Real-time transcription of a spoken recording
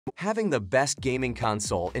Having the best gaming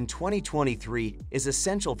console in 2023 is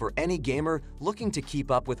essential for any gamer looking to keep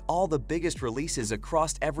up with all the biggest releases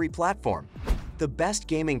across every platform. The best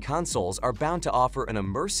gaming consoles are bound to offer an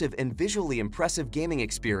immersive and visually impressive gaming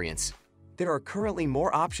experience. There are currently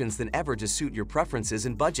more options than ever to suit your preferences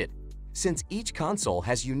and budget. Since each console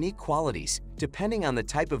has unique qualities, depending on the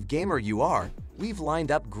type of gamer you are, we've lined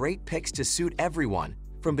up great picks to suit everyone,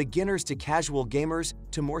 from beginners to casual gamers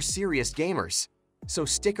to more serious gamers. So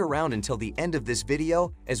stick around until the end of this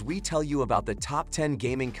video as we tell you about the top 10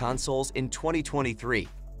 gaming consoles in 2023.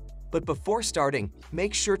 But before starting,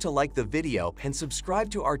 make sure to like the video and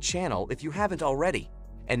subscribe to our channel if you haven't already.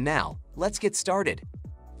 And now, let's get started.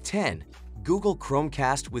 10. Google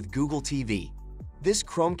Chromecast with Google TV. This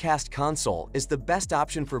Chromecast console is the best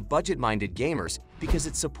option for budget-minded gamers because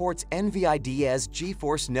it supports NVIDIA's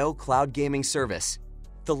GeForce Now cloud gaming service.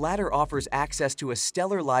 The latter offers access to a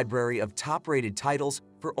stellar library of top-rated titles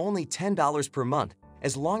for only $10 per month,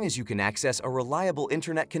 as long as you can access a reliable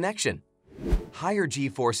internet connection. Higher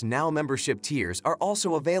GeForce Now membership tiers are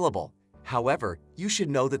also available. However, you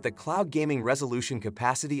should know that the cloud gaming resolution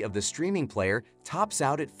capacity of the streaming player tops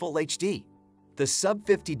out at Full HD. The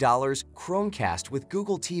sub-$50 Chromecast with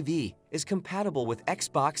Google TV is compatible with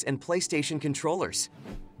Xbox and PlayStation controllers.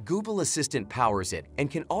 Google Assistant powers it and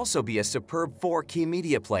can also be a superb 4K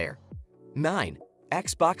media player. 9.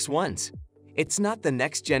 Xbox Ones. It's not the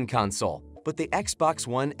next-gen console, but the Xbox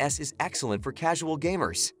One S is excellent for casual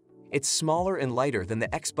gamers. It's smaller and lighter than the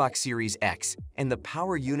Xbox Series X, and the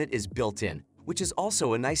power unit is built in, which is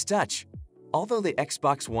also a nice touch. Although the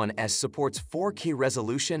Xbox One S supports 4K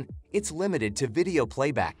resolution, it's limited to video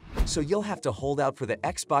playback, so you'll have to hold out for the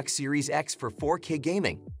Xbox Series X for 4K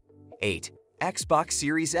gaming. 8. Xbox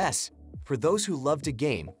Series S. For those who love to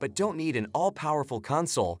game but don't need an all-powerful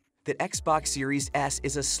console, the Xbox Series S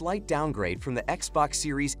is a slight downgrade from the Xbox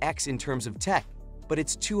Series X in terms of tech, but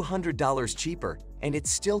it's $200 cheaper, and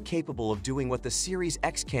it's still capable of doing what the Series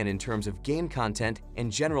X can in terms of game content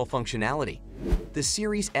and general functionality. The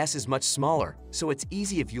Series S is much smaller, so it's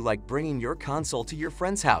easy if you like bringing your console to your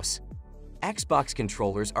friend's house. Xbox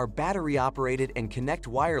controllers are battery-operated and connect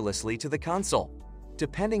wirelessly to the console.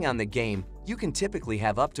 Depending on the game, you can typically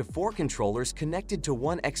have up to 4 controllers connected to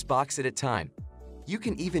one Xbox at a time. You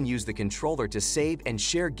can even use the controller to save and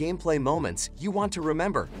share gameplay moments you want to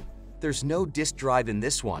remember. There's no disk drive in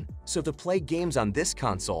this one, so to play games on this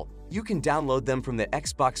console, you can download them from the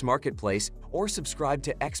Xbox Marketplace or subscribe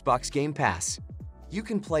to Xbox Game Pass. You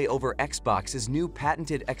can play over Xbox's new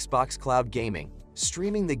patented Xbox Cloud Gaming,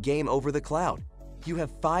 streaming the game over the cloud. You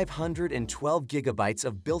have 512 gigabytes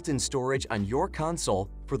of built-in storage on your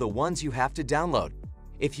console for the ones you have to download.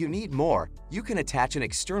 If you need more, you can attach an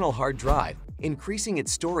external hard drive, increasing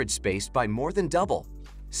its storage space by more than double.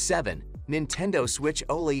 7. Nintendo Switch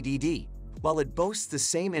OLED. While it boasts the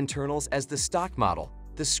same internals as the stock model,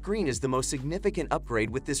 the screen is the most significant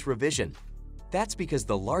upgrade with this revision. That's because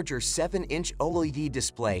the larger 7-inch OLED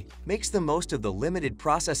display makes the most of the limited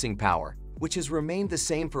processing power, which has remained the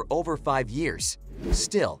same for over 5 years.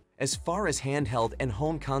 Still, as far as handheld and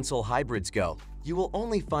home console hybrids go, you will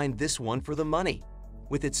only find this one for the money.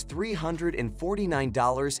 With its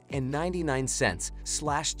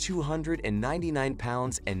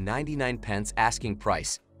 $349.99/£299.99 asking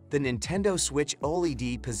price, the Nintendo Switch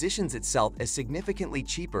OLED positions itself as significantly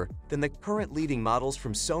cheaper than the current leading models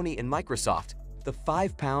from Sony and Microsoft, the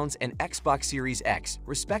 £5 and Xbox Series X,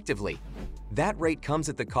 respectively. That rate comes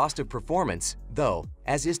at the cost of performance, though,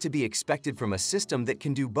 as is to be expected from a system that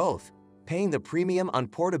can do both, paying the premium on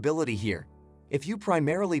portability here. If you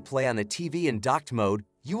primarily play on the TV in docked mode,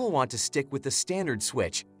 you will want to stick with the standard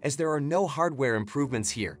Switch, as there are no hardware improvements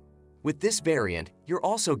here. With this variant, you're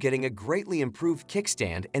also getting a greatly improved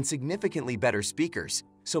kickstand and significantly better speakers,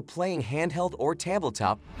 so playing handheld or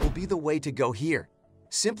tabletop will be the way to go here.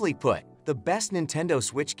 Simply put, the best Nintendo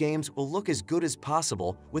Switch games will look as good as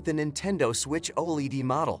possible with the Nintendo Switch OLED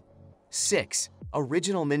model. 6.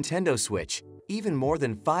 Original Nintendo Switch. Even more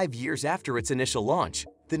than 5 years after its initial launch,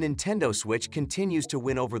 the Nintendo Switch continues to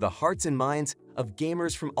win over the hearts and minds of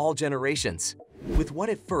gamers from all generations. With what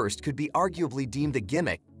at first could be arguably deemed a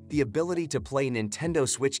gimmick, the ability to play Nintendo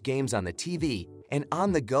Switch games on the TV and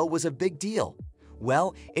on the go was a big deal.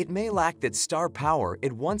 Well, it may lack that star power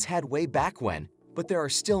it once had way back when, but there are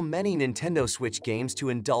still many Nintendo Switch games to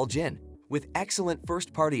indulge in, with excellent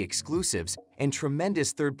first-party exclusives and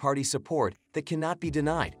tremendous third-party support that cannot be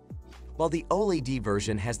denied. While the OLED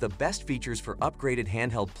version has the best features for upgraded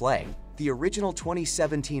handheld play, the original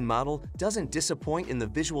 2017 model doesn't disappoint in the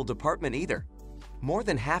visual department either. More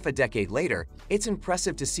than half a decade later, it's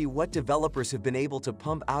impressive to see what developers have been able to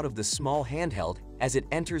pump out of the small handheld as it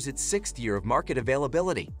enters its 6th year of market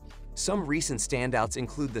availability. Some recent standouts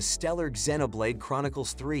include the stellar Xenoblade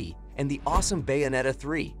Chronicles 3 and the awesome Bayonetta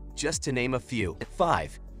 3, just to name a few.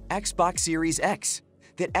 5. Xbox Series X.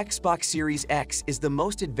 The Xbox Series X is the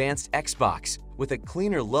most advanced Xbox, with a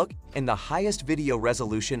cleaner look and the highest video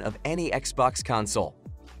resolution of any Xbox console.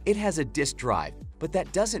 It has a disk drive, but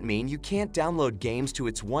that doesn't mean you can't download games to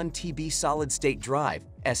its 1 TB solid-state drive,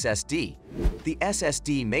 SSD. The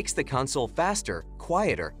SSD makes the console faster,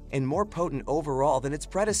 quieter, and more potent overall than its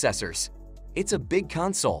predecessors. It's a big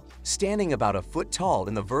console, standing about a foot tall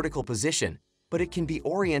in the vertical position, but it can be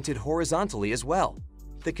oriented horizontally as well.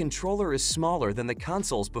 The controller is smaller than the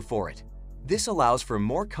consoles before it. This allows for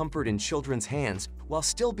more comfort in children's hands while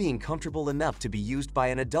still being comfortable enough to be used by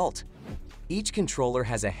an adult. Each controller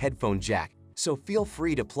has a headphone jack, so feel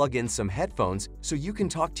free to plug in some headphones so you can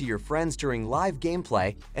talk to your friends during live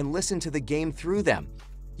gameplay and listen to the game through them.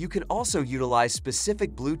 You can also utilize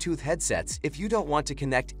specific Bluetooth headsets if you don't want to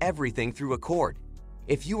connect everything through a cord.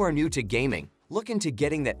 If you are new to gaming, look into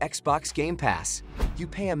getting the Xbox Game Pass. You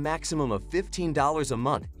pay a maximum of $15 a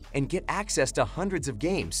month and get access to hundreds of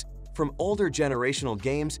games, from older generational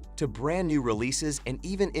games to brand new releases and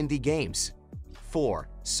even indie games. 4.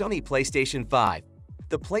 Sony PlayStation 5.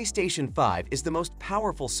 The PlayStation 5 is the most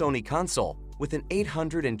powerful Sony console with an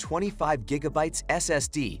 825GB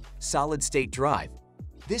SSD solid-state drive.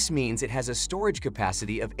 This means it has a storage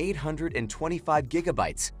capacity of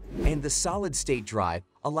 825GB, and the solid-state drive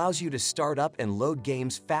allows you to start up and load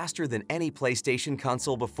games faster than any PlayStation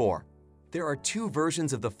console before. There are 2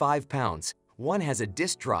 versions of the 5 pounds. One has a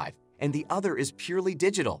disk drive, and the other is purely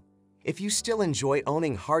digital. If you still enjoy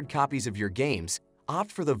owning hard copies of your games,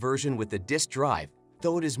 opt for the version with the disk drive,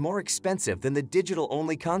 though it is more expensive than the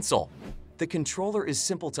digital-only console. The controller is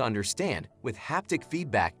simple to understand, with haptic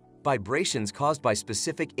feedback, vibrations caused by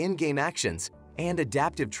specific in-game actions, and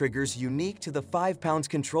adaptive triggers unique to the 5 pounds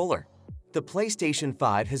controller. The PlayStation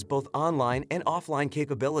 5 has both online and offline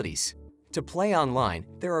capabilities. To play online,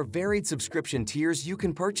 there are varied subscription tiers you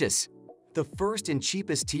can purchase. The first and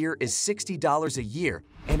cheapest tier is $60 a year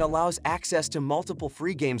and allows access to multiple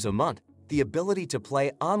free games a month, the ability to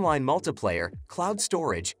play online multiplayer, cloud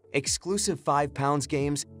storage, exclusive 5 pounds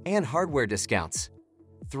games, and hardware discounts.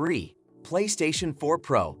 3. PlayStation 4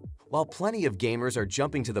 Pro. While plenty of gamers are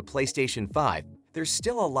jumping to the PlayStation 5, there's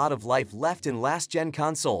still a lot of life left in last-gen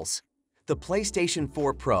consoles. The PlayStation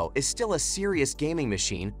 4 Pro is still a serious gaming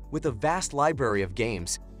machine with a vast library of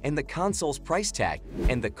games, and the console's price tag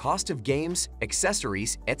and the cost of games,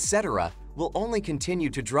 accessories, etc. will only continue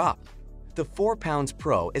to drop. The 4 pounds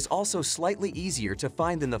Pro is also slightly easier to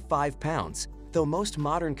find than the 5 pounds, though most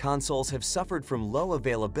modern consoles have suffered from low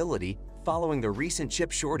availability following the recent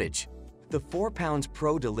chip shortage. The 4 pounds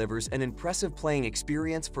Pro delivers an impressive playing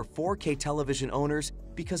experience for 4K television owners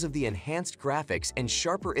because of the enhanced graphics and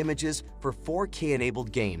sharper images for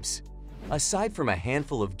 4K-enabled games. Aside from a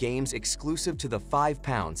handful of games exclusive to the 5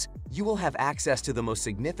 pounds, you will have access to the most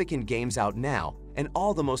significant games out now and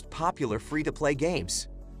all the most popular free-to-play games.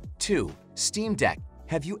 2. Steam Deck.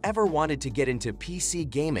 Have you ever wanted to get into PC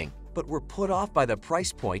gaming but were put off by the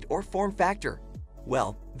price point or form factor?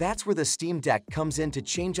 Well, that's where the Steam Deck comes in to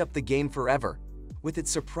change up the game forever. With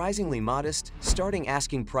its surprisingly modest, starting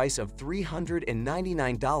asking price of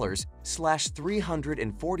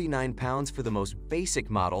 $399/£349 for the most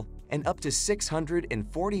basic model and up to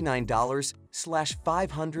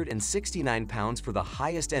 $649/£569 for the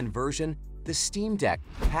highest-end version, the Steam Deck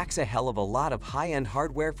packs a hell of a lot of high-end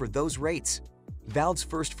hardware for those rates. Valve's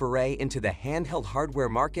first foray into the handheld hardware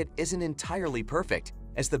market isn't entirely perfect,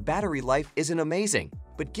 as the battery life isn't amazing,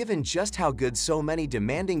 but given just how good so many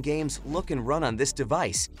demanding games look and run on this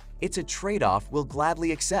device, it's a trade-off we'll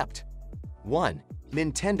gladly accept. 1.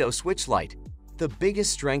 Nintendo Switch Lite. The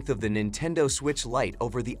biggest strength of the Nintendo Switch Lite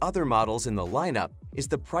over the other models in the lineup is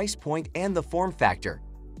the price point and the form factor.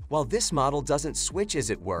 While this model doesn't switch as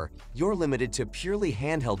it were, you're limited to purely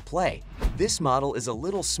handheld play. This model is a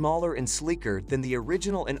little smaller and sleeker than the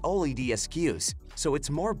original and OLED SKUs, so it's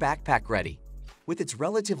more backpack ready. With its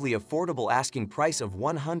relatively affordable asking price of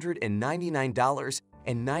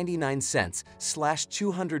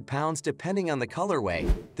 $199.99/£200 depending on the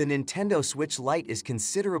colorway, the Nintendo Switch Lite is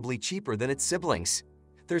considerably cheaper than its siblings.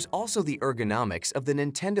 There's also the ergonomics of the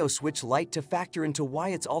Nintendo Switch Lite to factor into why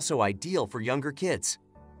it's also ideal for younger kids.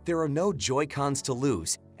 There are no Joy-Cons to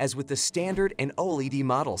lose, as with the standard and OLED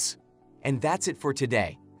models. And that's it for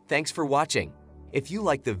today. Thanks for watching. If you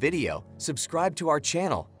liked the video, subscribe to our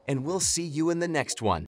channel, and we'll see you in the next one.